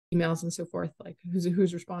emails and so forth, like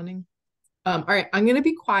who's responding. All right, I'm gonna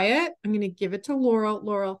be quiet. I'm gonna give it to Laurel.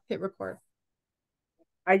 Laurel, hit record.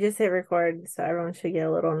 I just hit record, so everyone should get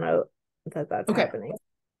a little note that that's Okay, happening.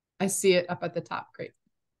 I see it up at the top. Great.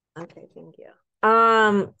 Okay, thank you.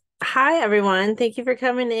 Hi everyone. Thank you for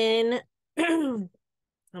coming in. I'm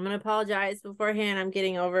gonna apologize beforehand. I'm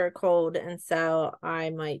getting over a cold, and so I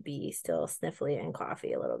might be still sniffly and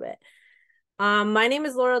coughy a little bit. My name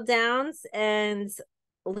is Laurel Downs, and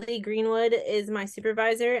Lee Greenwood is my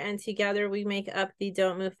supervisor, and together we make up the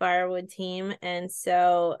Don't Move Firewood team. And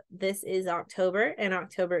so this is October, and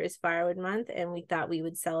October is Firewood Month, and we thought we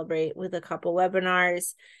would celebrate with a couple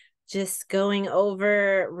webinars, just going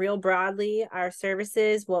over real broadly our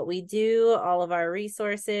services, what we do, all of our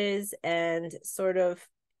resources, and sort of,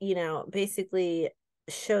 basically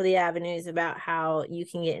show the avenues about how you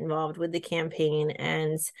can get involved with the campaign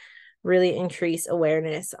and really increase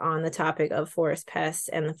awareness on the topic of forest pests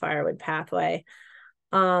and the firewood pathway.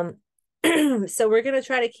 So we're going to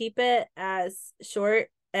try to keep it as short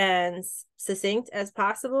and succinct as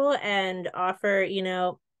possible and offer,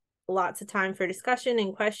 lots of time for discussion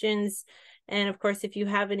and questions. And of course, if you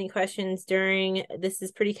have any questions during, this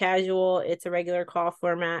is pretty casual. It's a regular call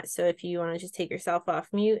format. So if you want to just take yourself off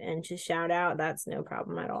mute and just shout out, that's no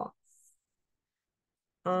problem at all.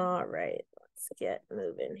 All right, let's get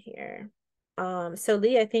moving here. So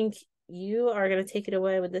Lee, I think you are going to take it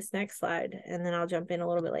away with this next slide, and then I'll jump in a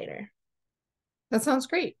little bit later. That sounds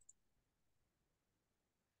great.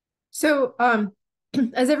 So,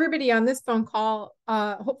 as everybody on this phone call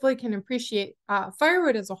hopefully can appreciate,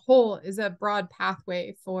 firewood as a whole is a broad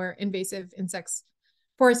pathway for invasive insects,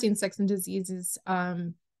 forest insects and diseases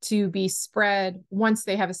to be spread once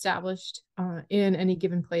they have established in any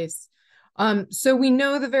given place. So we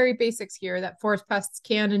know the very basics here that forest pests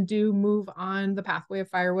can and do move on the pathway of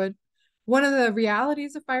firewood. One of the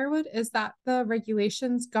realities of firewood is that the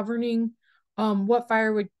regulations governing what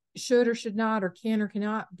firewood should or should not or can or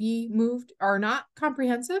cannot be moved are not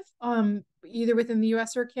comprehensive, either within the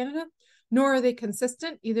US or Canada, nor are they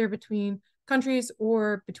consistent either between countries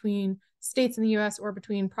or between states in the US or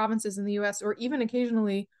between provinces in the US, or even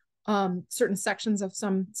occasionally certain sections of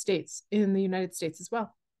some states in the United States as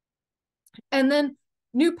well. And then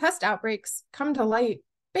new pest outbreaks come to light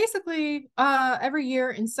basically every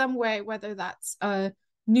year in some way, whether that's a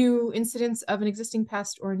new incidence of an existing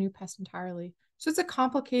pest or a new pest entirely. So it's a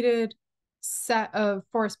complicated set of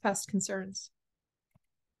forest pest concerns.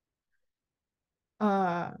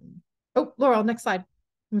 Oh, Laurel, next slide.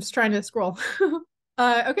 I'm just trying to scroll.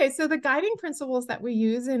 Okay, so the guiding principles that we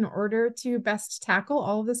use in order to best tackle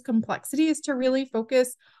all of this complexity is to really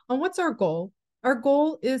focus on what's our goal. Our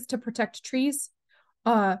goal is to protect trees,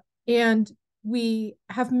 and we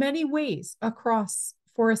have many ways across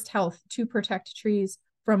forest health to protect trees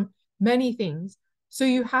from many things. So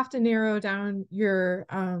you have to narrow down your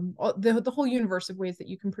the whole universe of ways that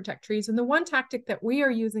you can protect trees. And the one tactic that we are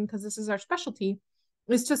using, because this is our specialty,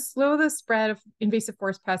 is to slow the spread of invasive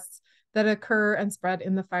forest pests that occur and spread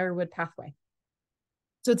in the firewood pathway.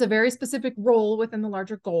 So it's a very specific role within the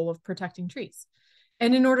larger goal of protecting trees.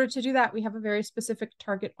 And in order to do that, we have a very specific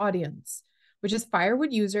target audience, which is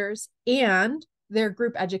firewood users and their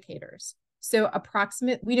group educators. So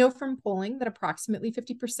we know from polling that approximately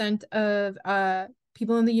 50% of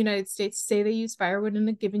people in the United States say they use firewood in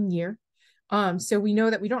a given year. So we know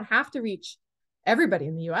that we don't have to reach everybody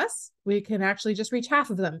in the US. We can actually just reach half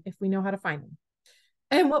of them if we know how to find them.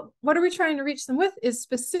 And what are we trying to reach them with is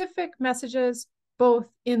specific messages, both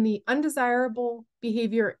in the undesirable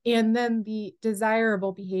behavior and then the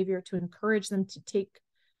desirable behavior, to encourage them to take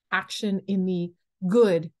action in the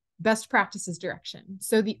good best practices direction.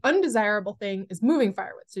 So the undesirable thing is moving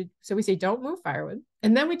firewood. So we say, don't move firewood.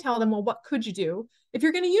 And then we tell them, well, what could you do if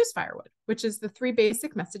you're going to use firewood, which is the three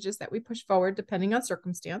basic messages that we push forward depending on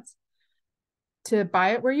circumstance: to buy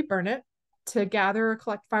it where you burn it, to gather or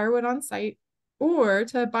collect firewood on site, or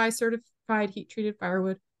to buy certified heat-treated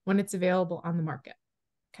firewood when it's available on the market.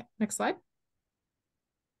 Okay, next slide.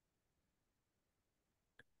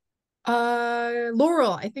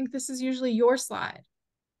 Laurel, I think this is usually your slide.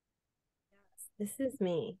 This is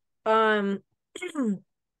me.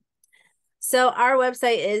 So our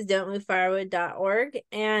website is don'tmovefirewood.org,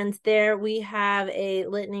 and there we have a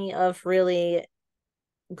litany of really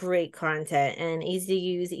great content and easy to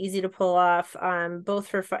use, easy to pull off, both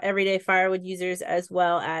for everyday firewood users as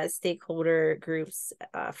well as stakeholder groups,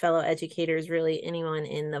 fellow educators, really anyone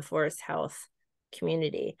in the forest health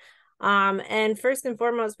community. And first and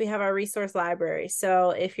foremost, we have our resource library. So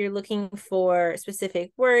if you're looking for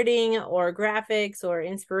specific wording or graphics or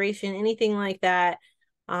inspiration, anything like that,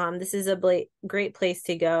 This is a great place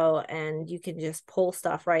to go, and you can just pull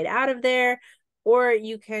stuff right out of there. Or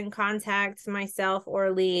you can contact myself or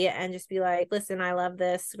Lee and just be like, listen, I love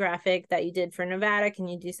this graphic that you did for Nevada. Can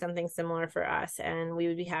you do something similar for us? And we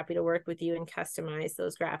would be happy to work with you and customize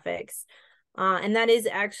those graphics. And that is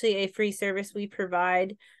actually a free service we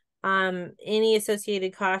provide. Any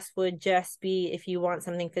associated cost would just be if you want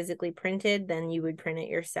something physically printed, then you would print it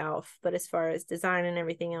yourself. But as far as design and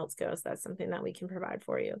everything else goes, that's something that we can provide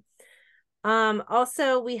for you.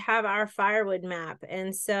 Also, we have our firewood map,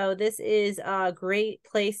 and so this is a great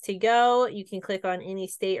place to go. You can click on any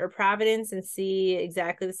state or province and see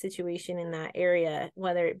exactly the situation in that area,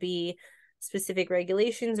 whether it be specific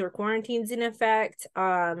regulations or quarantines in effect,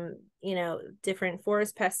 different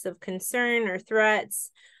forest pests of concern or threats,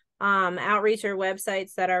 outreach or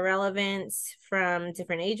websites that are relevant from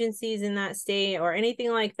different agencies in that state or anything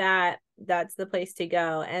like that. That's the place to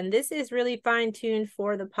go. And this is really fine-tuned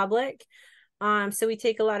for the public. So we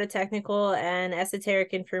take a lot of technical and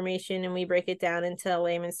esoteric information and we break it down into a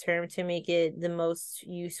layman's term to make it the most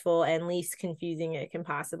useful and least confusing it can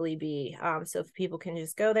possibly be. So if people can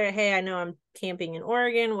just go there, hey, I know I'm camping in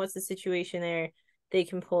Oregon, what's the situation there? They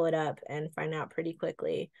can pull it up and find out pretty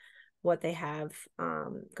quickly what they have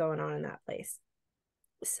going on in that place.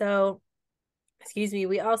 So,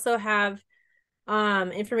 we also have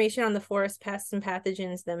information on the forest pests and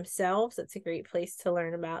pathogens themselves. That's a great place to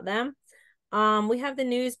learn about them. We have the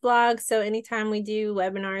news blog, so anytime we do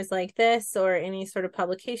webinars like this or any sort of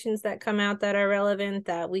publications that come out that are relevant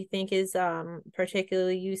that we think is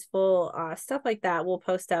particularly useful, stuff like that, we'll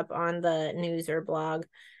post up on the news or blog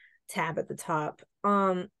tab at the top.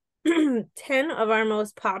 10 of our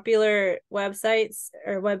most popular websites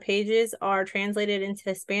or web pages are translated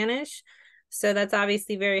into Spanish. So that's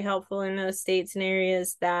obviously very helpful in those states and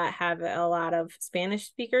areas that have a lot of Spanish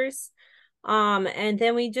speakers. And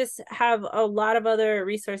then we just have a lot of other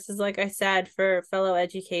resources, like I said, for fellow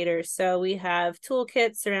educators. So we have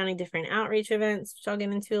toolkits surrounding different outreach events, which I'll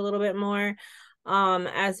get into a little bit more,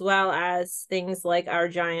 as well as things like our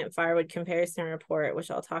giant firewood comparison report, which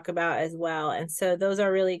I'll talk about as well. And so those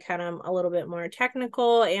are really kind of a little bit more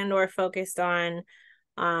technical and or focused on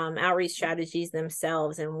outreach strategies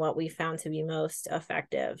themselves and what we found to be most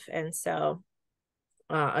effective. And so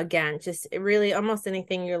again, just really almost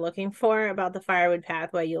anything you're looking for about the firewood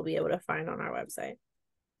pathway, you'll be able to find on our website.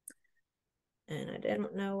 And I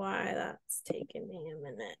didn't know why that's taking me a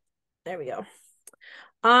minute. There we go.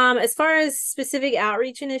 As far as specific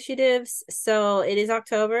outreach initiatives, so it is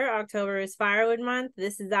October. October is firewood month.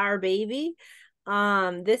 This is our baby.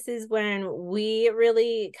 This is when we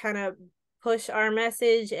really kind of push our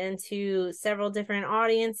message into several different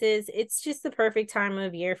audiences. It's just the perfect time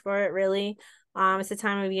of year for it, really. It's a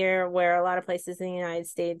time of year where a lot of places in the United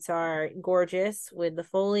States are gorgeous with the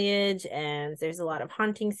foliage, and there's a lot of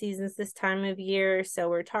hunting seasons this time of year. So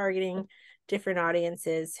we're targeting different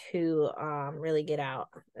audiences who really get out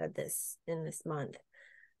at in this month.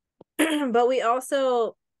 But we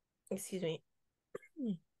also,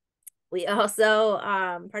 we also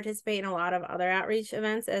participate in a lot of other outreach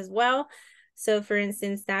events as well. So for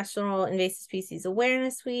instance, National Invasive Species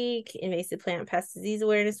Awareness Week, Invasive Plant Pest Disease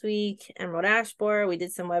Awareness Week, Emerald Ash Borer. We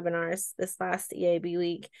did some webinars this last EAB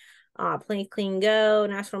week. Play Clean Go,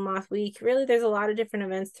 National Moth Week. Really, there's a lot of different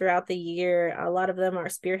events throughout the year. A lot of them are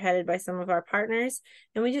spearheaded by some of our partners,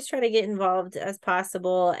 and we just try to get involved as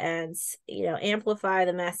possible and, amplify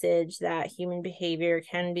the message that human behavior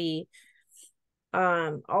can be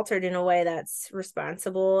altered in a way that's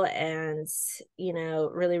responsible and,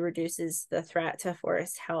 really reduces the threat to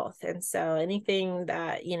forest health. And so anything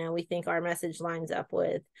that, we think our message lines up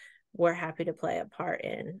with, we're happy to play a part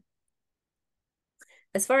in.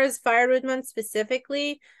 As far as Firewood Month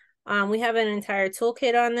specifically, we have an entire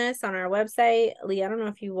toolkit on this on our website. Lee, I don't know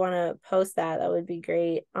if you want to post that. That would be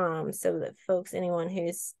great, so that anyone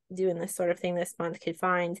who's doing this sort of thing this month could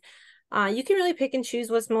find. You can really pick and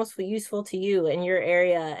choose what's most useful to you in your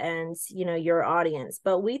area and, your audience.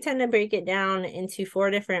 But we tend to break it down into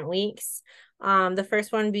 4 different weeks. The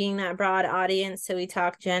first one being that broad audience. So we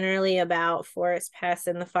talk generally about forest pests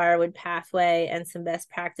and the firewood pathway and some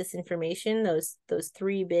best practice information. Those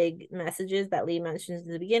 3 big messages that Lee mentioned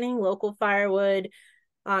in the beginning: local firewood,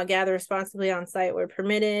 gather responsibly on site where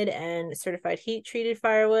permitted, and certified heat treated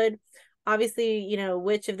firewood. Obviously,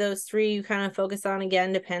 which of those 3 you kind of focus on,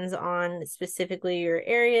 again, depends on specifically your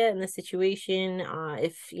area and the situation.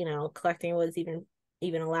 If, collecting was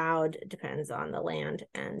even allowed, depends on the land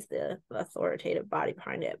and the authoritative body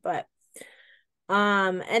behind it. But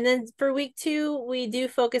And then for week 2, we do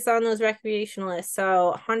focus on those recreationalists.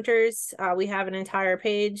 So hunters, we have an entire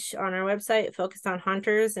page on our website focused on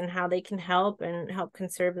hunters and how they can help and help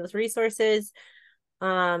conserve those resources.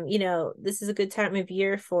 You know, this is a good time of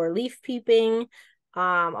year for leaf peeping,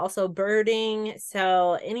 also birding.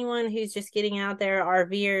 So anyone who's just getting out there,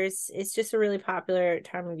 RVers, it's just a really popular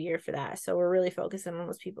time of year for that. So we're really focusing on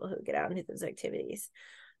those people who get out and do those activities.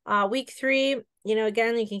 Week 3, you know,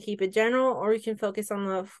 again, you can keep it general, or you can focus on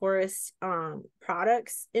the forest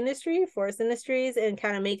products industry, forest industries, and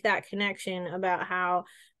kind of make that connection about how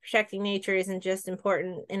protecting nature isn't just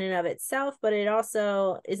important in and of itself, but it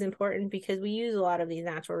also is important because we use a lot of these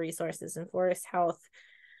natural resources, and forest health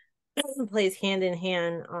plays hand in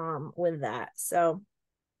hand with that. So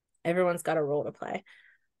everyone's got a role to play.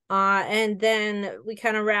 And then we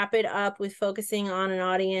kind of wrap it up with focusing on an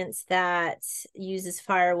audience that uses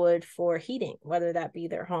firewood for heating, whether that be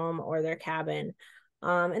their home or their cabin.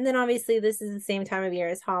 And then obviously this is the same time of year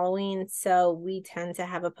as Halloween, so we tend to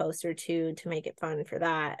have a post or two to make it fun for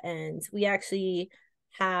that. And we actually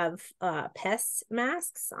have pest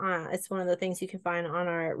masks. It's one of the things you can find on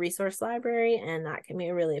our resource library, and that can be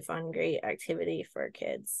a really fun, great activity for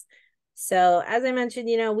kids. So as I mentioned,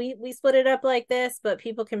 you know, we split it up like this, but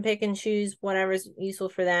people can pick and choose whatever's useful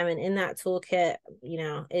for them. And in that toolkit, you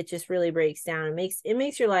know, it just really breaks down. It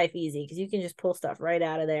makes your life easy because you can just pull stuff right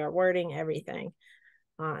out of there, wording, everything,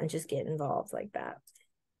 and just get involved like that.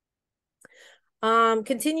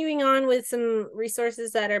 Continuing on with some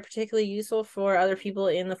resources that are particularly useful for other people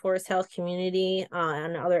in the forest health community,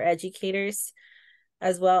 and other educators,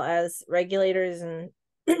 as well as regulators and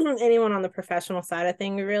anyone on the professional side of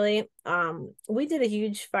things, really. We did a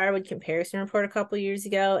huge firewood comparison report a couple years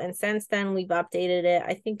ago, and since then we've updated it.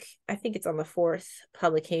 I think it's on the 4th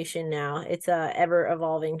publication now. It's a ever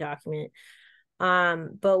evolving document.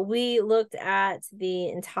 But we looked at the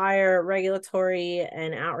entire regulatory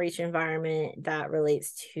and outreach environment that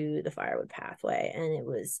relates to the firewood pathway, and it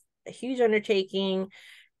was a huge undertaking.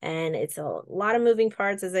 And it's a lot of moving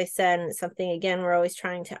parts, as I said, and it's something, again, we're always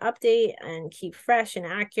trying to update and keep fresh and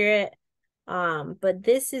accurate. But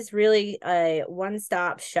this is really a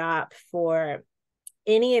one-stop shop for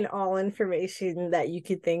any and all information that you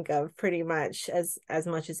could think of, pretty much as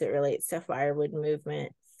much as it relates to firewood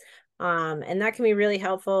movement. And that can be really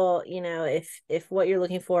helpful, you know, if what you're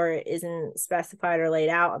looking for isn't specified or laid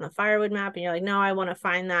out on the firewood map, and you're like, no, I want to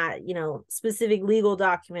find that, you know, specific legal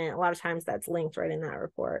document. A lot of times that's linked right in that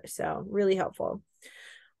report. So really helpful.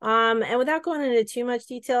 And without going into too much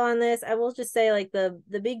detail on this, I will just say, like, the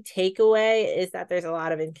big takeaway is that there's a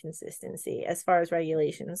lot of inconsistency as far as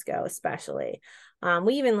regulations go, especially.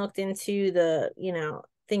 We even looked into the, you know,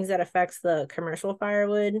 things that affects the commercial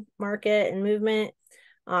firewood market and movement.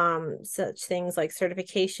 Such things like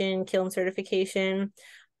certification, kiln certification.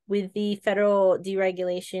 With the federal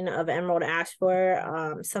deregulation of emerald ash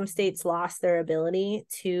borer, some states lost their ability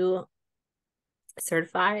to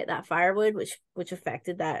certify that firewood, which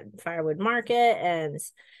affected that firewood market. And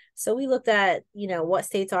so we looked at, you know, what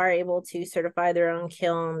states are able to certify their own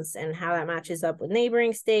kilns and how that matches up with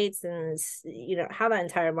neighboring states, and, you know, how that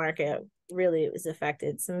entire market really was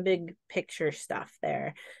affected. Some big picture stuff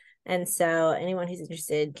there. And so anyone who's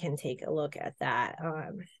interested can take a look at that.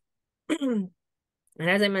 And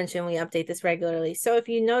as I mentioned, we update this regularly. So if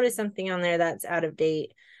you notice something on there that's out of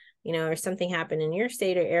date, you know, or something happened in your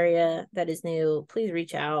state or area that is new, please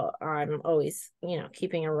reach out. I'm always, you know,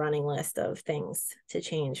 keeping a running list of things to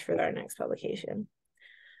change for our next publication.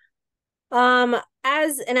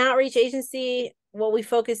 As an outreach agency, what we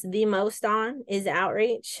focus the most on is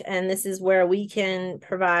outreach, and this is where we can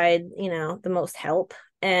provide, you know, the most help.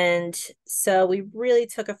 And so we really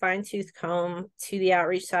took a fine-tooth comb to the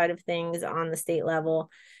outreach side of things on the state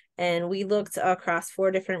level. And we looked across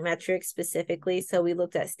 4 different metrics specifically. So we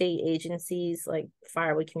looked at state agencies like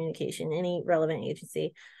Firewood Communication, any relevant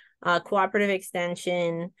agency, cooperative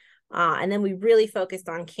extension, and then we really focused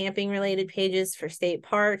on camping related pages for state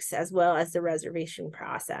parks, as well as the reservation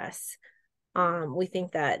process. We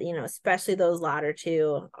think that, you know, especially those latter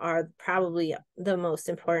 2 are probably the most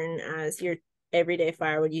important, as your everyday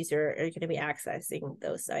firewood user are going to be accessing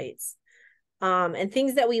those sites. And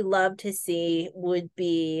things that we love to see would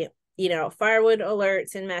be, you know, firewood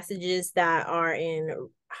alerts and messages that are in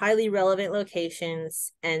highly relevant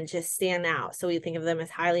locations and just stand out. So we think of them as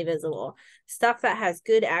highly visible. Stuff that has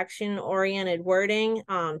good action-oriented wording,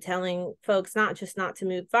 telling folks not just not to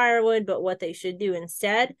move firewood, but what they should do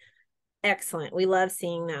instead. Excellent. We love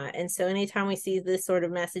seeing that. And so anytime we see this sort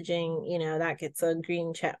of messaging, you know, that gets a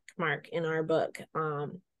green check mark in our book.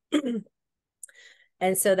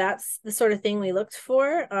 And so that's the sort of thing we looked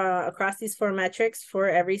for across these 4 metrics for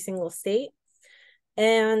every single state.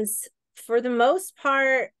 And for the most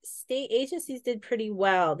part, state agencies did pretty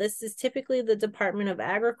well. This is typically the Department of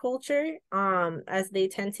Agriculture, as they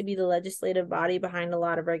tend to be the legislative body behind a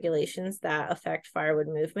lot of regulations that affect firewood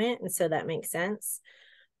movement. And so that makes sense.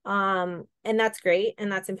 And that's great.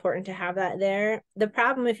 And that's important to have that there. The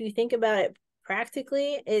problem, if you think about it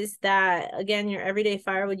practically, is that, again, your everyday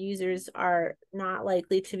firewood users are not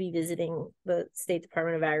likely to be visiting the State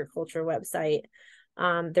Department of Agriculture website.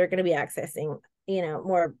 They're going to be accessing,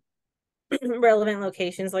 more relevant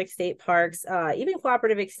locations like state parks, even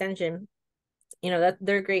cooperative extension, that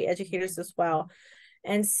they're great educators as well.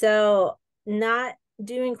 And so not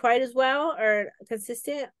doing quite as well or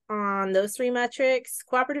consistent on those 3 metrics.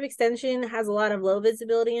 Cooperative extension has a lot of low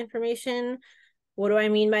visibility information. What do I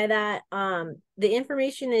mean by that? The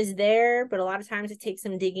information is there, but a lot of times it takes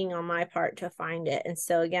some digging on my part to find it. And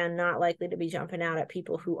so again, not likely to be jumping out at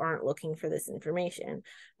people who aren't looking for this information.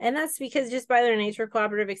 And that's because just by their nature,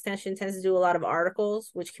 cooperative extension tends to do a lot of articles,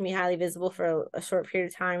 which can be highly visible for a short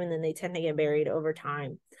period of time, and then they tend to get buried over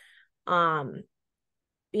time.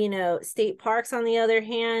 State parks, on the other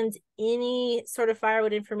hand, any sort of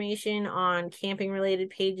firewood information on camping related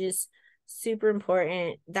pages, super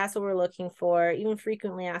important. That's what we're looking for. Even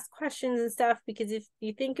frequently asked questions and stuff, because if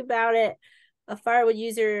you think about it, a firewood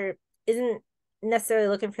user isn't necessarily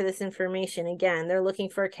looking for this information. Again, they're looking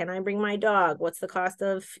for, can I bring my dog? What's the cost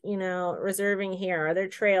of, reserving here? Are there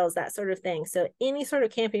trails? That sort of thing. So any sort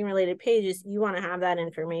of camping related pages, you want to have that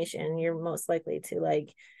information. You're most likely to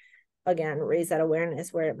again, raise that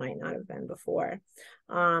awareness where it might not have been before.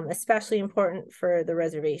 Especially important for the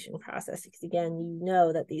reservation process, because again,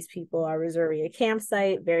 that these people are reserving a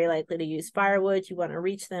campsite, very likely to use firewood. You want to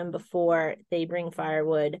reach them before they bring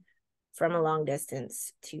firewood from a long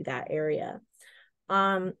distance to that area.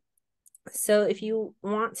 So if you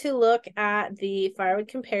want to look at the firewood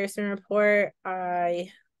comparison report,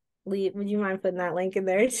 would you mind putting that link in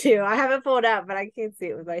there too? I have it pulled up, but I can't see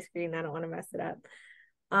it with my screen. I don't want to mess it up.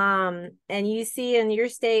 And you see in your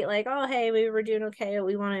state, oh, hey, maybe we're doing okay,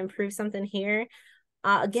 we want to improve something here.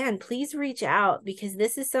 Again, please reach out, because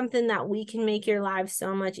this is something that we can make your lives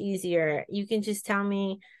so much easier. You can just tell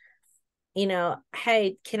me,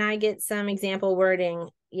 hey, can I get some example wording,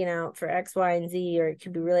 for X, Y, and Z, or it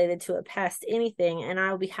could be related to a pest, anything, and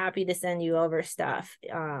I'll be happy to send you over stuff.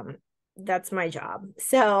 That's my job.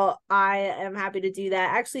 So I am happy to do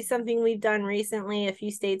that. Actually, something we've done recently, a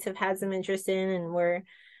few states have had some interest in, and we're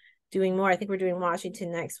doing more. I think we're doing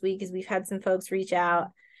Washington next week, is we've had some folks reach out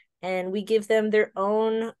and we give them their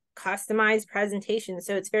own customized presentation.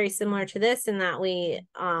 So it's very similar to this in that we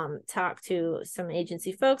talk to some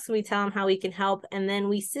agency folks and we tell them how we can help. And then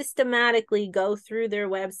we systematically go through their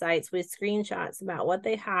websites with screenshots about what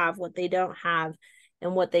they have, what they don't have,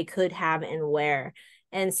 and what they could have and where.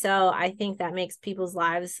 And so I think that makes people's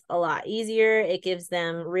lives a lot easier. It gives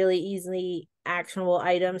them really easily actionable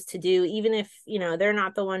items to do. Even if, they're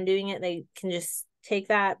not the one doing it, they can just take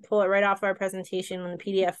that, pull it right off our presentation in the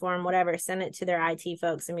PDF form, whatever, send it to their IT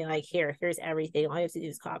folks and be like, here's everything. All you have to do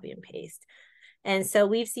is copy and paste. And so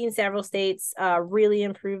we've seen several states really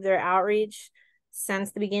improve their outreach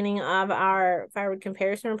since the beginning of our firewood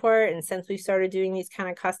comparison report, and since we've started doing these kind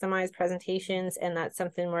of customized presentations, and that's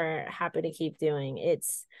something we're happy to keep doing.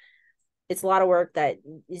 It's a lot of work that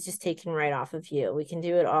is just taken right off of you. We can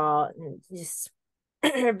do it all, and just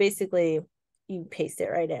basically you paste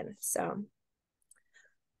it right in. So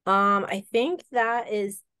I think that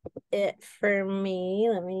is it for me.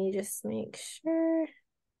 Let me just make sure.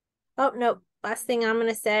 Oh, no, last thing I'm going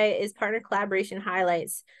to say is partner collaboration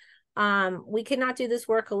highlights. We could not do this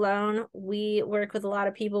work alone. We work with a lot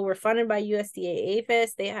of people. We're funded by USDA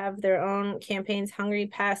APHIS. They have their own campaigns, Hungry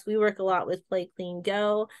Pest. We work a lot with Play Clean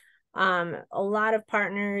Go. A lot of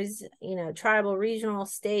partners, tribal, regional,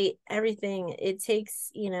 state, everything. It takes,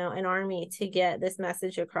 an army to get this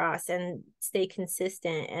message across and stay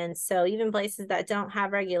consistent. And so even places that don't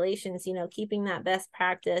have regulations, keeping that best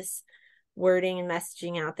practice wording and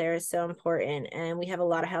messaging out there is so important. And we have a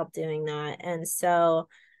lot of help doing that. And so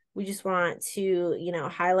we just want to,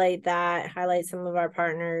 highlight some of our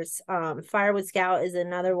partners. Firewood Scout is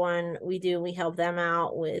another one we do. We help them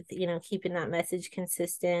out with, keeping that message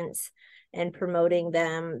consistent and promoting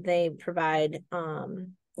them. They provide,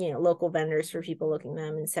 local vendors for people looking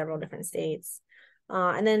them in several different states.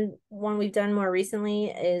 And then one we've done more recently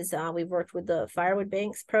is we've worked with the Firewood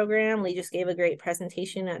Banks program. We just gave a great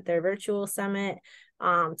presentation at their virtual summit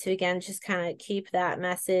to, again, just kind of keep that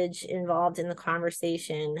message involved in the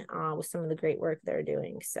conversation with some of the great work they're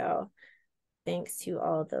doing. So thanks to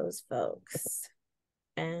all of those folks.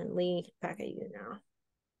 And Lee, back at you now.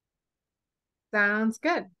 Sounds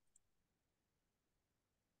good.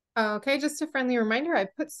 Okay, just a friendly reminder, I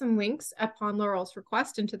put some links upon Laurel's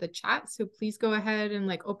request into the chat, so please go ahead and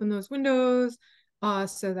like open those windows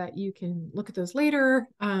so that you can look at those later.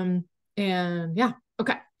 And yeah,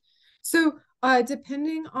 okay. So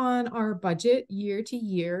depending on our budget year to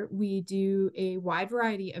year, we do a wide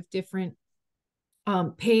variety of different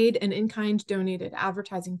paid and in-kind donated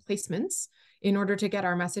advertising placements in order to get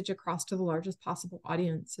our message across to the largest possible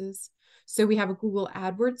audiences. So we have a Google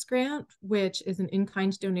AdWords grant, which is an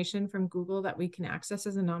in-kind donation from Google that we can access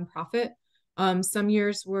as a nonprofit. Some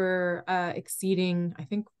years we're exceeding, I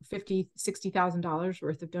think, $50,000, $60,000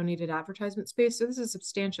 worth of donated advertisement space. So this is a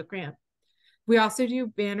substantial grant. We also do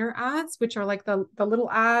banner ads, which are like the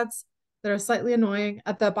little ads that are slightly annoying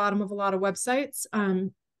at the bottom of a lot of websites.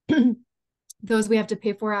 Those we have to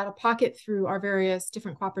pay for out of pocket through our various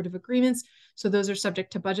different cooperative agreements. So those are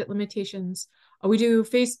subject to budget limitations. We do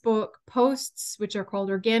Facebook posts, which are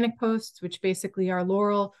called organic posts, which basically are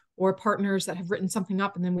Laurel or partners that have written something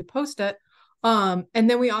up and then we post it. And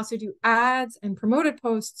then we also do ads and promoted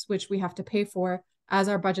posts, which we have to pay for as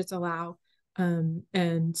our budgets allow.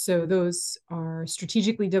 And so those are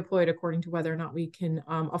strategically deployed according to whether or not we can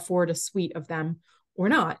afford a suite of them or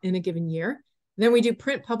not in a given year. Then we do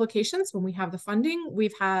print publications when we have the funding.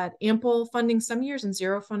 We've had ample funding some years and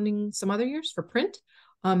zero funding some other years for print.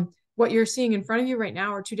 What you're seeing in front of you right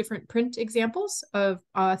now are two different print examples of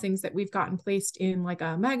things that we've gotten placed in like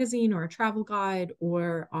a magazine or a travel guide,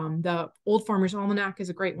 or the Old Farmer's Almanac is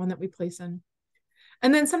a great one that we place in.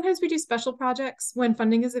 And then sometimes we do special projects when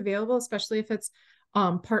funding is available, especially if it's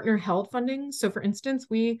partner held funding. So for instance,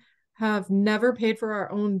 we have never paid for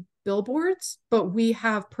our own billboards, but we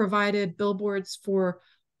have provided billboards for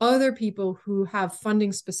other people who have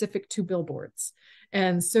funding specific to billboards.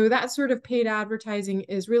 And so that sort of paid advertising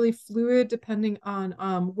is really fluid depending on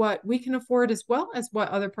what we can afford as well as what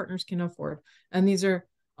other partners can afford. And these are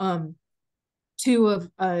two of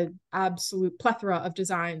an absolute plethora of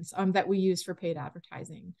designs that we use for paid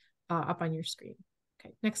advertising up on your screen.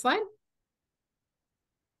 Okay, next slide.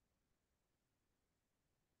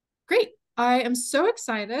 Great. I am so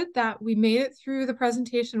excited that we made it through the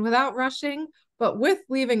presentation without rushing, but with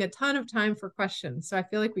leaving a ton of time for questions. So I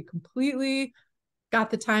feel like we completely got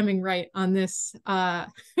the timing right on this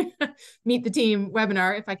Meet the Team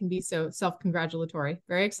webinar, if I can be so self-congratulatory.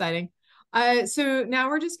 Very exciting. So now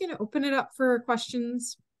we're just going to open it up for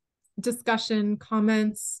questions, discussion,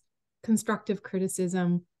 comments, constructive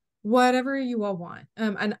criticism, whatever you all want.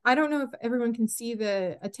 And I don't know if everyone can see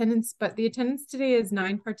the attendance, but the attendance today is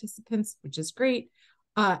 9 participants, which is great.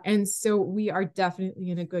 And so we are definitely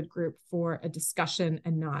in a good group for a discussion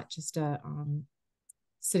and not just a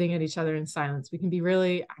sitting at each other in silence. We can be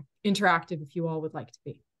really interactive if you all would like to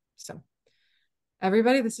be. So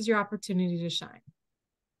everybody, this is your opportunity to shine.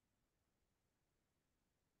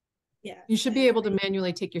 Yeah. You should be able to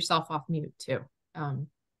manually take yourself off mute too,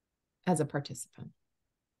 as a participant. I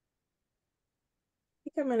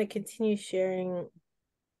think I'm going to continue sharing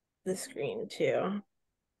the screen too,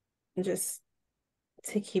 just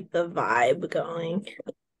to keep the vibe going.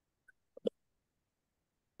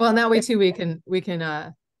 Well, that way too, we can, you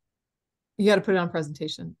got to put it on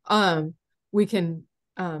presentation. We can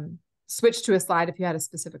switch to a slide if you had a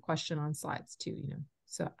specific question on slides too, you know.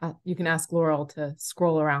 So you can ask Laurel to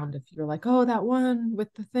scroll around if you're like, oh, that one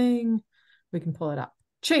with the thing, we can pull it up.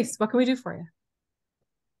 Chase, what can we do for you?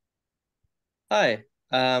 Hi,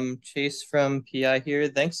 Chase from PI here.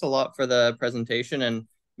 Thanks a lot for the presentation and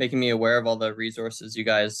making me aware of all the resources you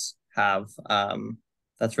guys have.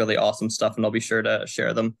 That's really awesome stuff, and I'll be sure to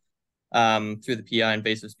share them through the PI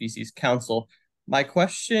Invasive Species Council. My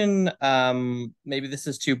question, maybe this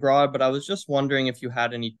is too broad, but I was just wondering if you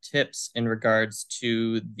had any tips in regards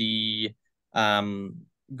to the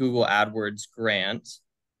Google AdWords grant.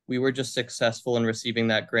 We were just successful in receiving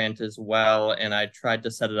that grant as well, and I tried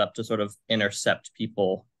to set it up to sort of intercept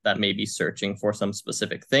people that may be searching for some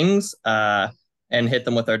specific things and hit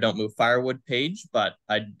them with our Don't Move Firewood page, but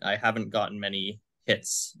I haven't gotten many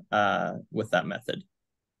hits with that method.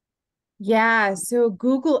 Yeah, so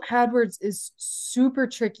Google AdWords is super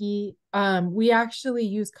tricky. We actually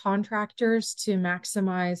use contractors to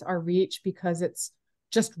maximize our reach because it's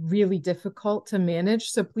just really difficult to manage.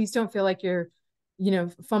 So please don't feel like you're, you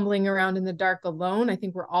know, fumbling around in the dark alone. I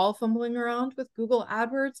think we're all fumbling around with Google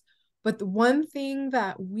AdWords. But the one thing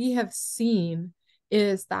that we have seen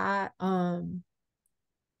is that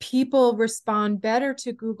people respond better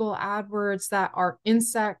to Google AdWords that are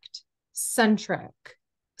insect centric.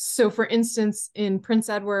 So for instance, in Prince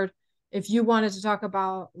Edward, if you wanted to talk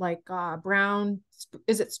about like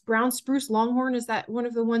is it brown spruce longhorn? Is that one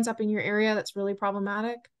of the ones up in your area that's really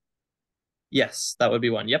problematic? Yes, that would be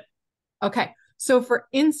one. Yep. Okay. So for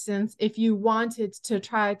instance, if you wanted to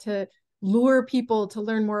try to lure people to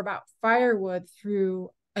learn more about firewood through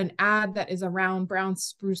an ad that is around brown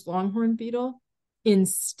spruce longhorn beetle,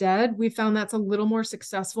 instead, we found that's a little more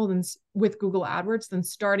successful than with Google AdWords than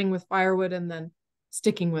starting with firewood and then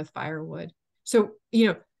sticking with firewood. So,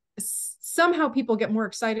 somehow people get more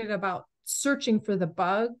excited about searching for the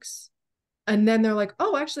bugs. And then they're like,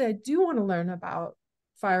 oh, actually, I do want to learn about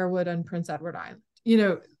firewood on Prince Edward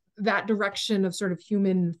Island. That direction of sort of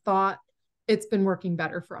human thought, it's been working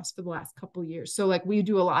better for us for the last couple of years. So like we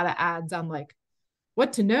do a lot of ads on like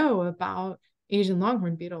what to know about Asian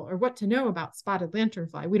longhorn beetle or what to know about spotted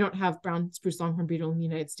lanternfly. We don't have brown spruce longhorn beetle in the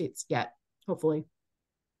United States yet, hopefully.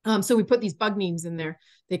 So we put these bug names in there.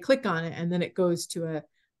 They click on it, and then it goes to a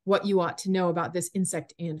what you ought to know about this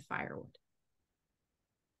insect and firewood.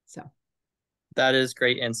 So that is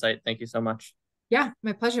great insight. Thank you so much. Yeah,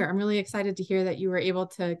 my pleasure. I'm really excited to hear that you were able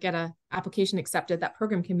to get an application accepted. That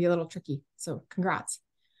program can be a little tricky, so congrats.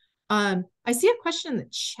 I see a question in the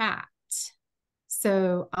chat.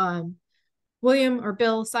 So William or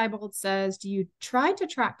Bill Seibold says, do you try to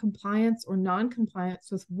track compliance or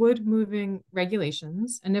non-compliance with wood moving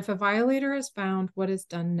regulations? And if a violator is found, what is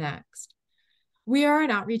done next? We are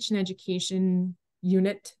an outreach and education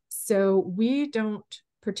unit, so we don't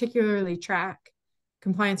particularly track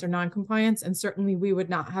compliance or non-compliance, and certainly we would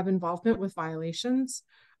not have involvement with violations.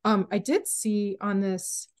 I did see on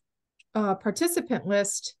this participant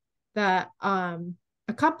list that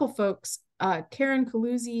a couple folks, Karen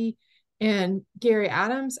Caluzzi and Gary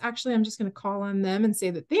Adams, actually, I'm just going to call on them and say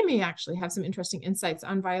that they may actually have some interesting insights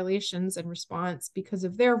on violations and response because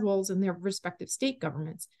of their roles in their respective state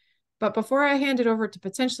governments. But before I hand it over to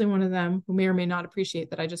potentially one of them, who may or may not appreciate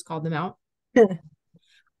that I just called them out,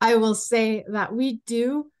 I will say that we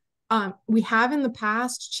have in the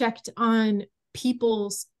past checked on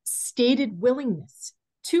people's stated willingness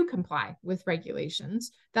to comply with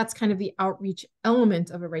regulations. That's kind of the outreach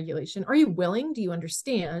element of a regulation. Are you willing? Do you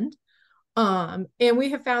understand? And we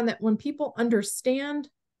have found that when people understand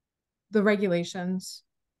the regulations,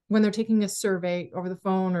 when they're taking a survey over the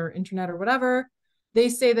phone or internet or whatever, they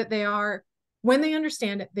say that when they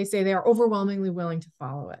understand it, they say they are overwhelmingly willing to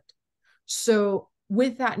follow it. So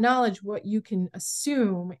with that knowledge, what you can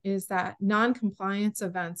assume is that non-compliance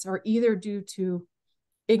events are either due to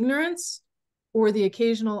ignorance or the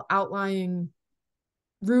occasional outlying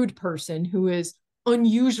rude person who is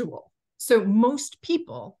unusual. So most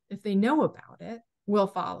people, if they know about it, will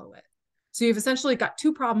follow it. So you've essentially got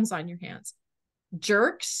two problems on your hands: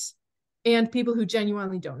 jerks and people who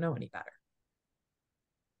genuinely don't know any better.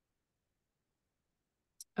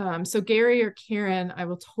 So Gary or Karen, I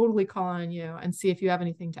will totally call on you and see if you have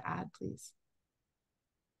anything to add, please.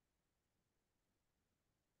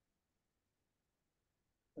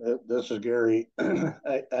 This is Gary.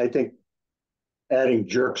 I think adding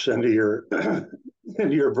jerks into your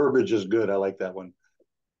verbiage is good. I like that one.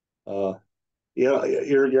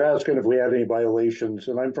 You're asking if we have any violations,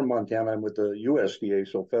 and I'm from Montana. I'm with the USDA,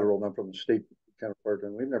 so federal, not from the state counterpart,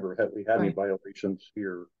 and we've never had any violations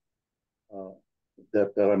here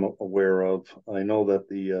that I'm aware of. I know that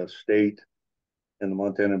the state and the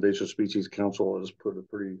Montana Invasive Species Council has put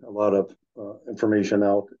a lot of information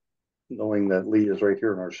out, knowing that Lee is right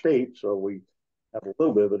here in our state, so we have a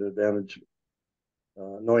little bit of an advantage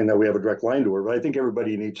knowing that we have a direct line to her. But I think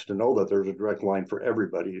everybody needs to know that there's a direct line for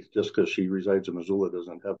everybody. Just because she resides in Missoula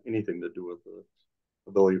doesn't have anything to do with the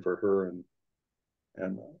ability for her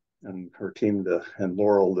and her team and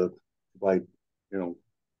Laurel to provide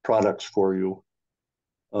products for you.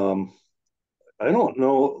 I don't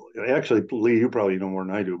know. Actually, Lee, you probably know more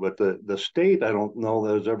than I do, but the state, I don't know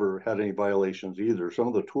that has ever had any violations either. Some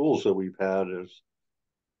of the tools that we've had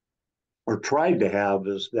or tried to have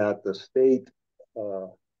is that the state,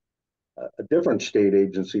 a different state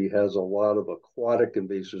agency has a lot of aquatic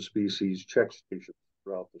invasive species check stations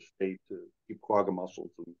throughout the state to keep quagga mussels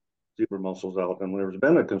and zebra mussels out. And there's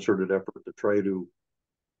been a concerted effort to try to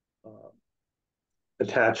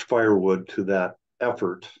attach firewood to that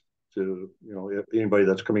effort to, if anybody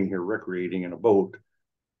that's coming here recreating in a boat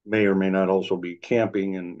may or may not also be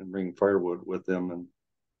camping and bringing firewood with them. And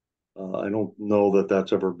I don't know that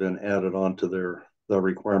that's ever been added on to the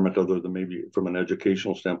requirement, other than maybe from an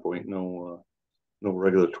educational standpoint. No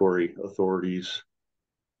regulatory authorities.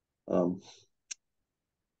 I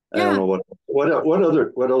don't know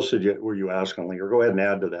what else were you asking, Lee? Or go ahead and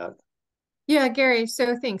add to that. Yeah, Gary.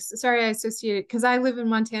 So thanks. Sorry, I associated because I live in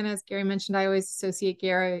Montana, as Gary mentioned. I always associate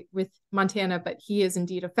Gary with Montana, but he is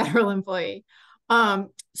indeed a federal employee.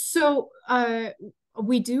 So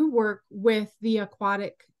we do work with the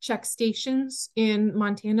aquatic check stations in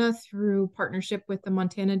Montana through partnership with the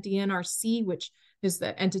Montana DNRC, which is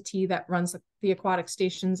the entity that runs the aquatic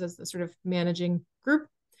stations as the sort of managing group.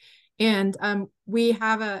 And we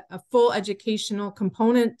have a full educational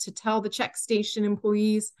component to tell the check station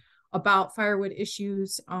employees about firewood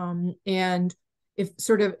issues. And if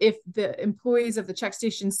the employees of the check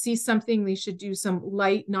station see something, they should do some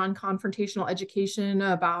light non-confrontational education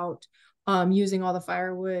about using all the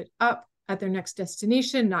firewood up at their next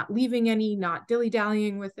destination, not leaving any, not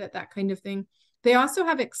dilly-dallying with it, that kind of thing. They also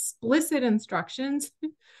have explicit instructions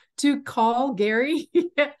to call Gary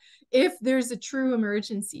if there's a true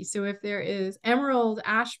emergency. So if there is emerald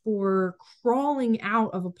ash borer crawling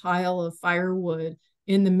out of a pile of firewood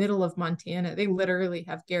in the middle of Montana, they literally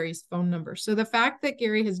have Gary's phone number. So the fact that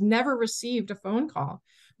Gary has never received a phone call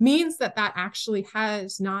means that that actually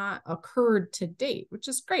has not occurred to date, which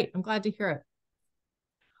is great. I'm glad to hear it.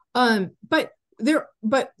 But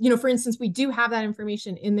for instance, we do have that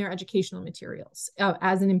information in their educational materials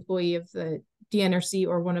as an employee of the DNRC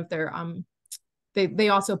or one of their they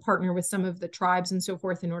also partner with some of the tribes and so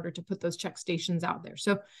forth in order to put those check stations out there.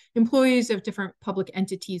 So employees of different public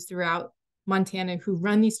entities throughout Montana who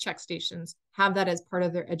run these check stations have that as part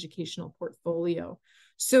of their educational portfolio.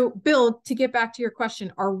 So Bill, to get back to your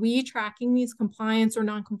question, are we tracking these compliance or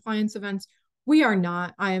non-compliance events? We are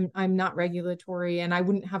not. I'm not regulatory and I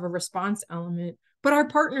wouldn't have a response element, but our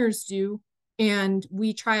partners do. And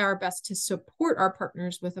we try our best to support our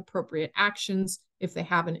partners with appropriate actions if they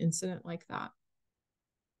have an incident like that.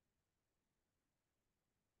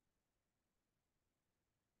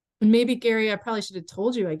 And maybe, Gary, I probably should have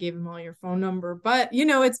told you I gave him all your phone number, but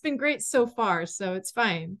it's been great so far, so it's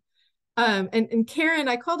fine. And Karen,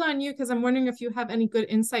 I called on you because I'm wondering if you have any good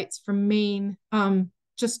insights from Maine,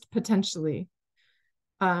 just potentially.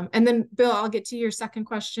 And then Bill, I'll get to your second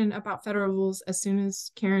question about federal rules as soon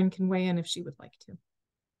as Karen can weigh in if she would like to.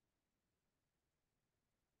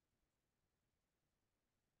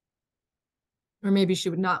 Or maybe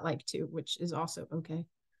she would not like to, which is also okay.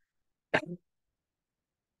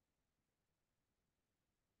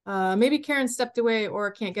 Maybe Karen stepped away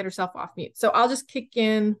or can't get herself off mute. So I'll just kick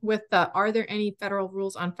in with are there any federal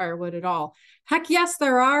rules on firewood at all? Heck yes,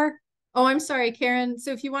 there are. Oh, I'm sorry, Karen.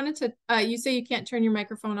 So if you wanted to, you say you can't turn your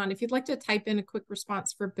microphone on. If you'd like to type in a quick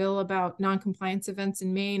response for Bill about non-compliance events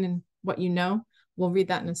in Maine and what you know, we'll read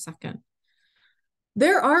that in a second.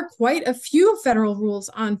 There are quite a few federal rules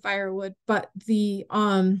on firewood, but the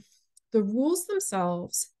rules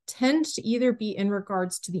themselves tend to either be in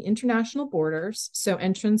regards to the international borders, so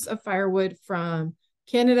entrance of firewood from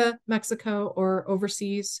Canada, Mexico, or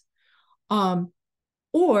overseas,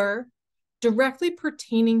 or directly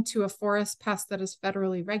pertaining to a forest pest that is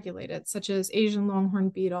federally regulated, such as Asian longhorn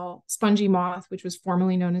beetle, spongy moth, which was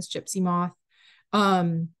formerly known as gypsy moth.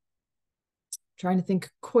 Trying to think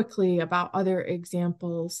quickly about other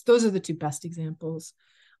examples. Those are the two best examples.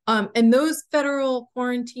 And those federal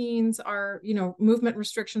quarantines are, movement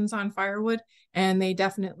restrictions on firewood, and they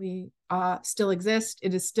definitely still exist.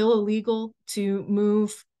 It is still illegal to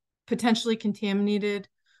move potentially contaminated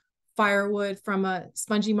firewood from a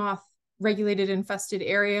spongy moth regulated infested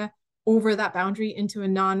area over that boundary into a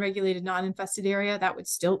non-regulated, non-infested area. That would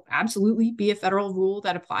still absolutely be a federal rule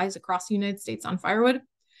that applies across the United States on firewood.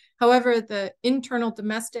 However, the internal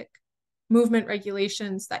domestic movement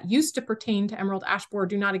regulations that used to pertain to emerald ash borer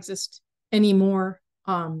do not exist anymore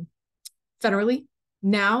federally.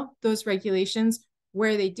 Now, those regulations,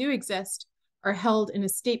 where they do exist, are held in a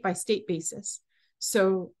state-by-state basis.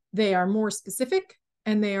 So they are more specific,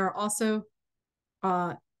 and they are also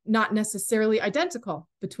not necessarily identical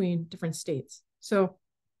between different states. So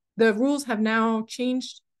the rules have now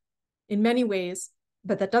changed in many ways,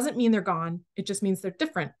 but that doesn't mean they're gone. It just means they're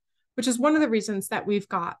different, which is one of the reasons that we've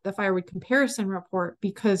got the firewood comparison report,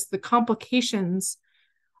 because the complications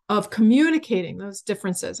of communicating those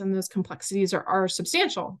differences and those complexities are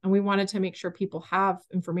substantial. And we wanted to make sure people have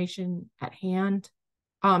information at hand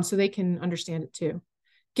so they can understand it too.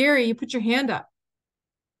 Gary, you put your hand up.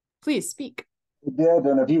 Please speak. I did,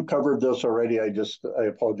 and if you covered this already, I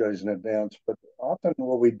apologize in advance, but often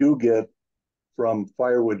what we do get from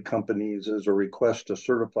firewood companies is a request to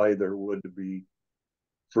certify their wood to be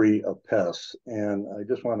free of pests. And I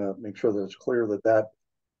just want to make sure that it's clear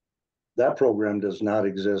that program does not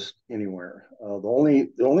exist anywhere. The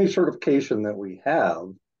only certification that we have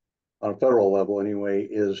on a federal level anyway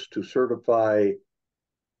is to certify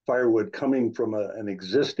firewood coming from an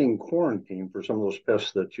existing quarantine for some of those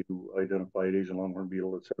pests that you identified, Asian longhorn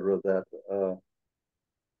beetle, et cetera,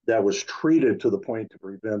 that was treated to the point to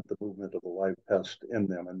prevent the movement of a live pest in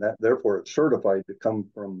them. And that therefore it's certified to come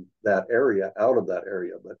from that area, out of that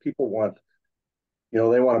area. But people want, they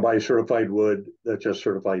want to buy certified wood that's just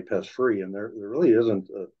certified pest free. And there really isn't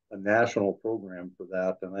a national program for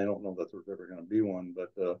that. And I don't know that there's ever going to be one, but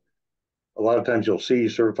a lot of times you'll see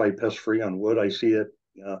certified pest free on wood. I see it,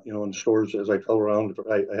 in stores as I go around.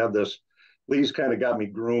 I have this, Lee's kind of got me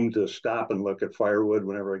groomed to stop and look at firewood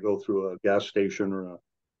whenever I go through a gas station or a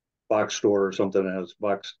box store or something that has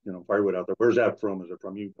box, firewood out there. Where's that from? Is it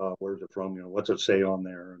from Utah? Where's it from? What's it say on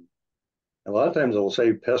there? And a lot of times it'll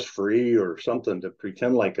say pest free or something to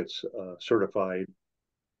pretend like it's certified.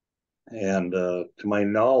 And to my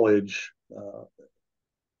knowledge,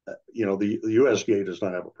 the USDA does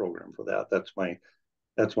not have a program for that. That's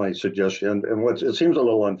my suggestion. And it seems a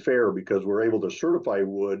little unfair because we're able to certify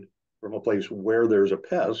wood from a place where there's a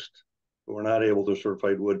pest, but we're not able to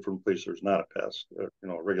certify wood from a place there's not a pest,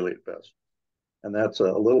 a regulated pest. And that's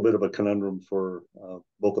a little bit of a conundrum for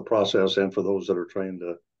both the process and for those that are trying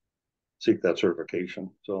to seek that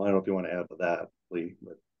certification. So I don't know if you want to add to that, Lee,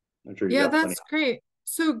 but I'm sure you got plenty. That's great.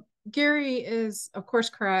 So Gary is, of course,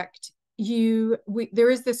 correct.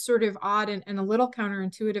 There is this sort of odd and a little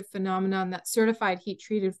counterintuitive phenomenon that certified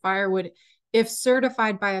heat-treated firewood, if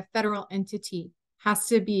certified by a federal entity, has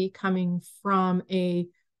to be coming from a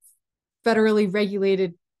federally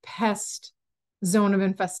regulated pest zone of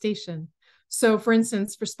infestation. So for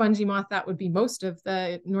instance, for spongy moth, that would be most of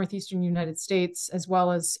the northeastern United States, as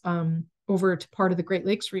well as over to part of the Great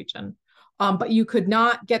Lakes region. But you could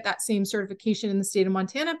not get that same certification in the state of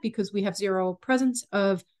Montana because we have zero presence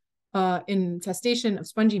of infestation of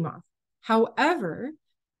spongy moth. However,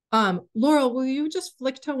 Laurel, will you just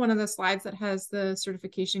flick to one of the slides that has the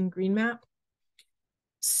certification green map?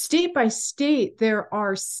 State by state, there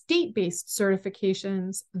are state-based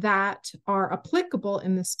certifications that are applicable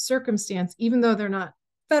in this circumstance, even though they're not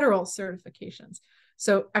federal certifications.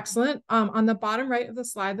 So excellent. On the bottom right of the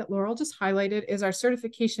slide that Laurel just highlighted is our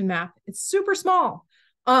certification map. It's super small.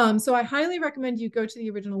 So I highly recommend you go to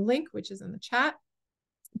the original link, which is in the chat.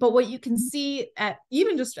 But what you can see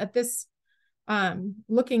even just at this,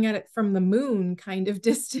 looking at it from the moon kind of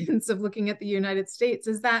distance of looking at the United States,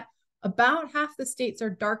 is that about half the states are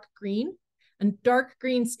dark green, and dark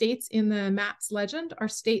green states in the map's legend are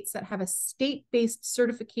states that have a state-based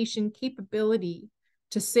certification capability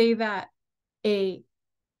to say that a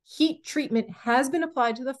heat treatment has been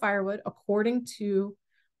applied to the firewood according to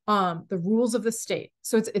the rules of the state.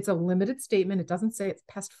 So it's a limited statement. It doesn't say it's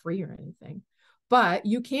pest-free or anything, but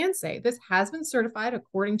you can say this has been certified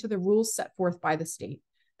according to the rules set forth by the state.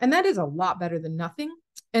 And that is a lot better than nothing.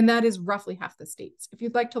 And that is roughly half the states. If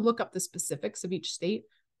you'd like to look up the specifics of each state,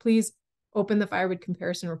 please open the firewood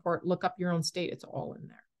comparison report, look up your own state. It's all in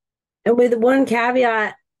there. And with one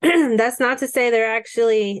caveat, that's not to say they're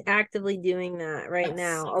actually actively doing that right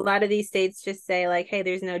now. A lot of these states just say like, hey,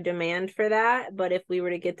 there's no demand for that. But if we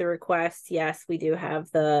were to get the request, yes, we do have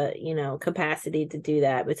the, capacity to do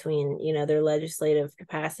that between, their legislative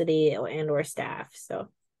capacity and or staff. So.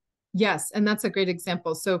 Yes, and that's a great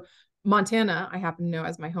example. So Montana, I happen to know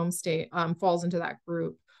as my home state, falls into that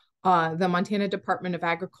group. The Montana Department of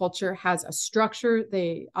Agriculture has a structure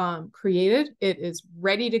they created. It is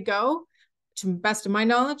ready to go. To the best of my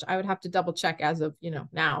knowledge, I would have to double check as of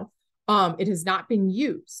now. It has not been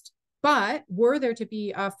used. But were there to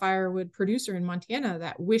be a firewood producer in Montana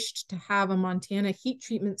that wished to have a Montana heat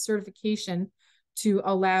treatment certification to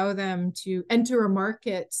allow them to enter a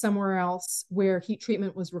market somewhere else where heat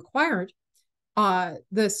treatment was required,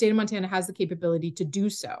 the state of Montana has the capability to do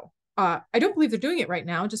so. I don't believe they're doing it right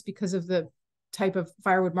now just because of the type of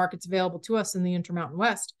firewood markets available to us in the Intermountain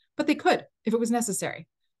West, but they could if it was necessary.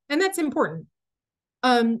 And that's important.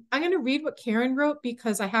 I'm going to read what Karen wrote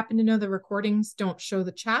because I happen to know the recordings don't show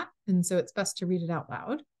the chat, and so it's best to read it out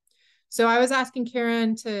loud. So I was asking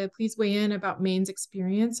Karen to please weigh in about Maine's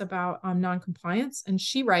experience about non-compliance, and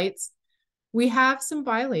she writes, we have some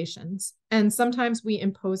violations, and sometimes we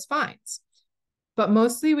impose fines, but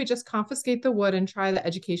mostly we just confiscate the wood and try the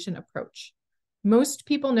education approach. Most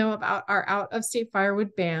people know about our out-of-state firewood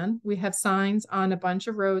ban. We have signs on a bunch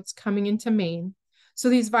of roads coming into Maine. So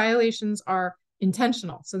these violations are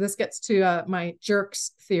intentional. So this gets to my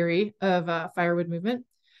jerks theory of firewood movement.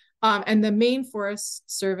 And the Maine Forest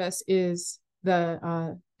Service is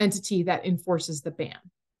the entity that enforces the ban.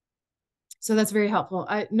 So that's very helpful.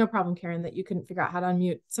 No problem, Karen, that you couldn't figure out how to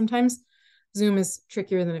unmute. Sometimes Zoom is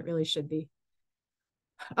trickier than it really should be.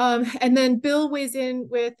 And then Bill weighs in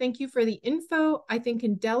with, thank you for the info. I think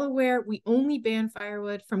in Delaware, we only ban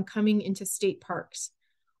firewood from coming into state parks.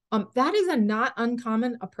 That is a not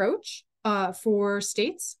uncommon approach for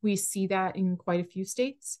states. We see that in quite a few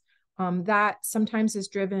states. That sometimes is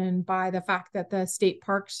driven by the fact that the state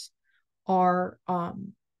parks are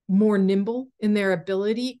more nimble in their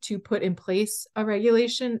ability to put in place a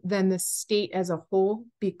regulation than the state as a whole,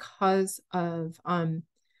 because of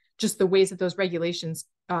just the ways that those regulations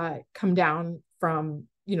come down from,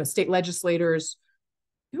 state legislators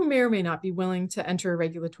who may or may not be willing to enter a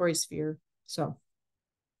regulatory sphere. So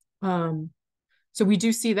we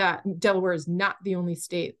do see that Delaware is not the only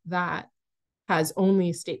state that has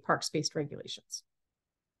only state parks-based regulations.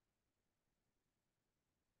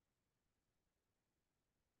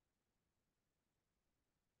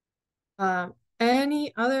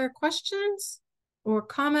 Any other questions or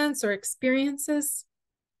comments or experiences?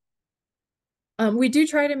 We do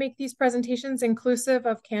try to make these presentations inclusive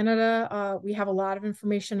of Canada. We have a lot of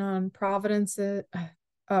information on provinces,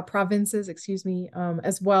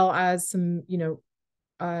 as well as some,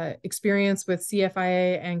 experience with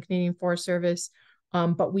CFIA and Canadian Forest Service.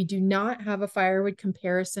 But we do not have a firewood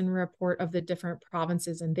comparison report of the different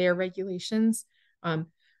provinces and their regulations.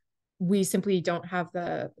 We simply don't have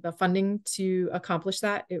the funding to accomplish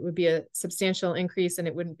that. It would be a substantial increase, and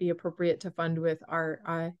it wouldn't be appropriate to fund with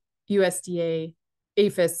our USDA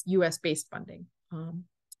APHIS US-based funding.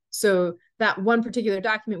 So that one particular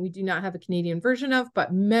document we do not have a Canadian version of,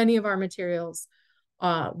 but many of our materials,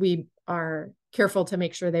 we are careful to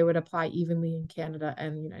make sure they would apply evenly in Canada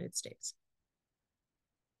and the United States.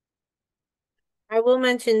 I will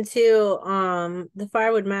mention too, the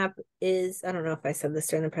firewood map is, I don't know if I said this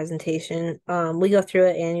during the presentation, we go through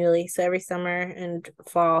it annually. So every summer and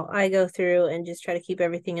fall, I go through and just try to keep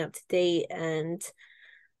everything up to date, and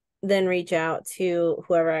then reach out to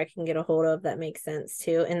whoever I can get a hold of that makes sense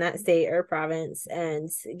to in that state or province, and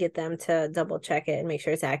get them to double check it and make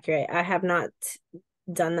sure it's accurate. I have not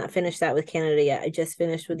finished that with Canada yet. I just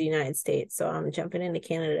finished with the United States, so I'm jumping into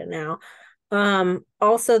Canada now.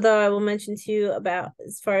 Also, though, I will mention to you about,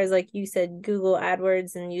 as far as like you said, Google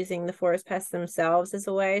AdWords and using the forest pests themselves as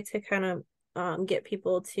a way to kind of get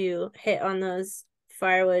people to hit on those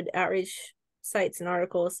firewood outreach sites and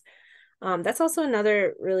articles. That's also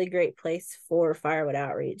another really great place for firewood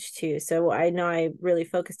outreach too. So I know I really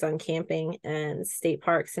focused on camping and state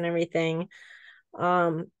parks and everything.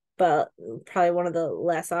 But probably one of the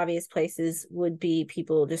less obvious places would be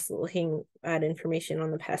people just looking at information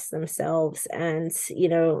on the pests themselves. And,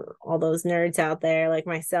 all those nerds out there like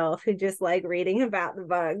myself who just like reading about the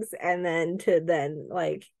bugs, and then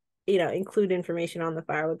include information on the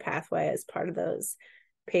firewood pathway as part of those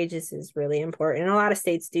pages is really important. And a lot of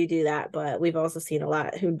states do that, but we've also seen a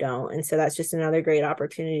lot who don't. And so that's just another great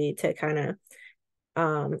opportunity to kind of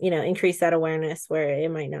increase that awareness where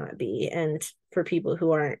it might not be, and for people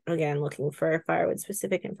who aren't, again, looking for firewood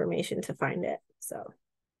specific information to find it. So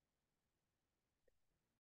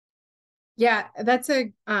yeah, that's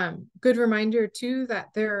a good reminder too,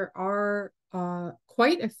 that there are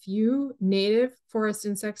quite a few native forest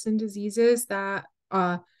insects and diseases that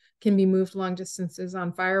can be moved long distances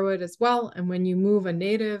on firewood as well. And when you move a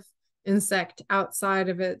native insect outside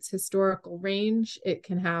of its historical range, it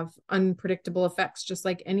can have unpredictable effects, just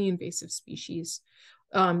like any invasive species.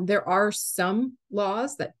 There are some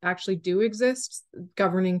laws that actually do exist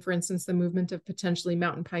governing, for instance, the movement of potentially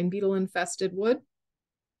mountain pine beetle infested wood.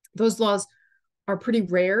 Those laws are pretty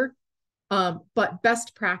rare, but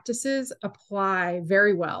best practices apply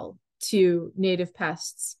very well to native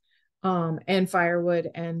pests and firewood,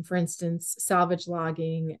 and, for instance, salvage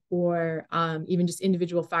logging, or even just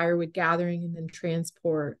individual firewood gathering and then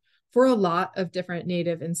transport for a lot of different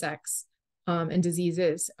native insects and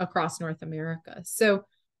diseases across North America. So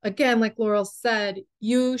again, like Laurel said,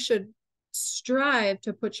 you should strive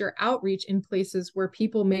to put your outreach in places where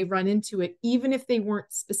people may run into it, even if they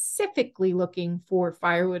weren't specifically looking for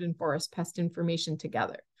firewood and forest pest information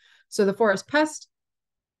together. So the forest pest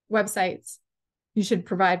websites, you should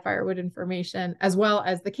provide firewood information, as well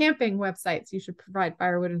as the camping websites. You should provide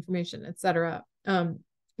firewood information, etc. One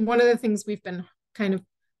of the things we've been kind of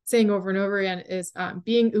saying over and over again is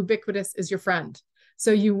being ubiquitous is your friend.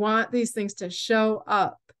 So you want these things to show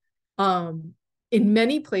up in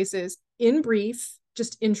many places in brief.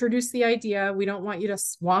 Just introduce the idea. We don't want you to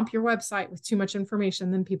swamp your website with too much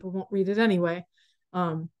information, then people won't read it anyway.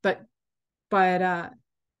 But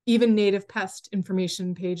even native pest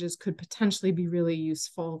information pages could potentially be really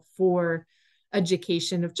useful for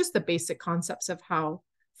education of just the basic concepts of how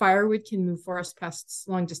firewood can move forest pests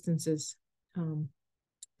long distances.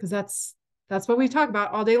 Because that's what we talk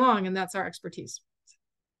about all day long, and that's our expertise.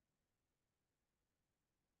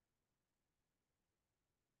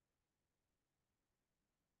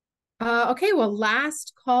 Okay, well,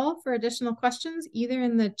 last call for additional questions, either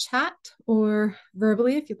in the chat or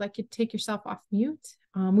verbally, if you'd like to take yourself off mute.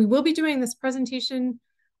 We will be doing this presentation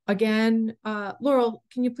again. Laurel,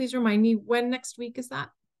 can you please remind me when next week is that?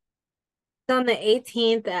 It's on the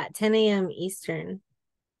 18th at 10 a.m. Eastern.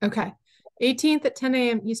 Okay, 18th at 10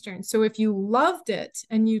 a.m. Eastern. So if you loved it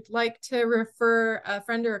and you'd like to refer a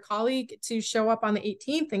friend or a colleague to show up on the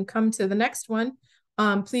 18th and come to the next one,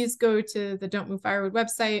 please go to the Don't Move Firewood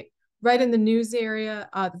website. Right in the news area,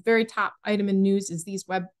 the very top item in news is these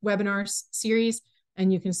webinars series,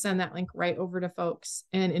 and you can send that link right over to folks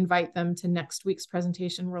and invite them to next week's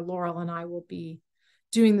presentation, where Laurel and I will be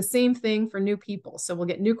doing the same thing for new people. So we'll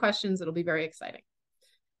get new questions. It'll be very exciting.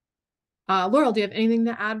 Laurel, do you have anything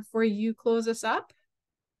to add before you close us up?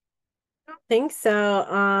 I don't think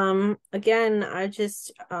so. Again,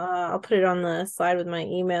 I'll put it on the slide with my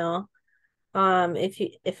email.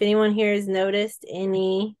 If anyone here has noticed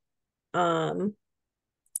any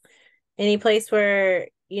place where,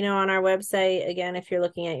 on our website, again, if you're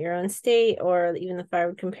looking at your own state or even the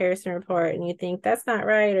firewood comparison report and you think that's not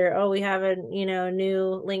right, or, oh, we have a,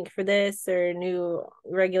 new link for this or new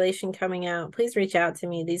regulation coming out, please reach out to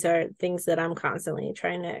me. These are things that I'm constantly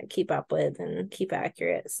trying to keep up with and keep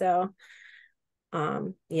accurate. So,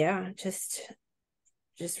 yeah, just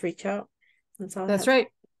reach out. That's right.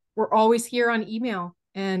 We're always here on email.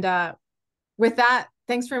 And with that,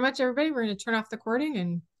 thanks very much, everybody. We're going to turn off the recording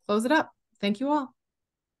and close it up. Thank you all.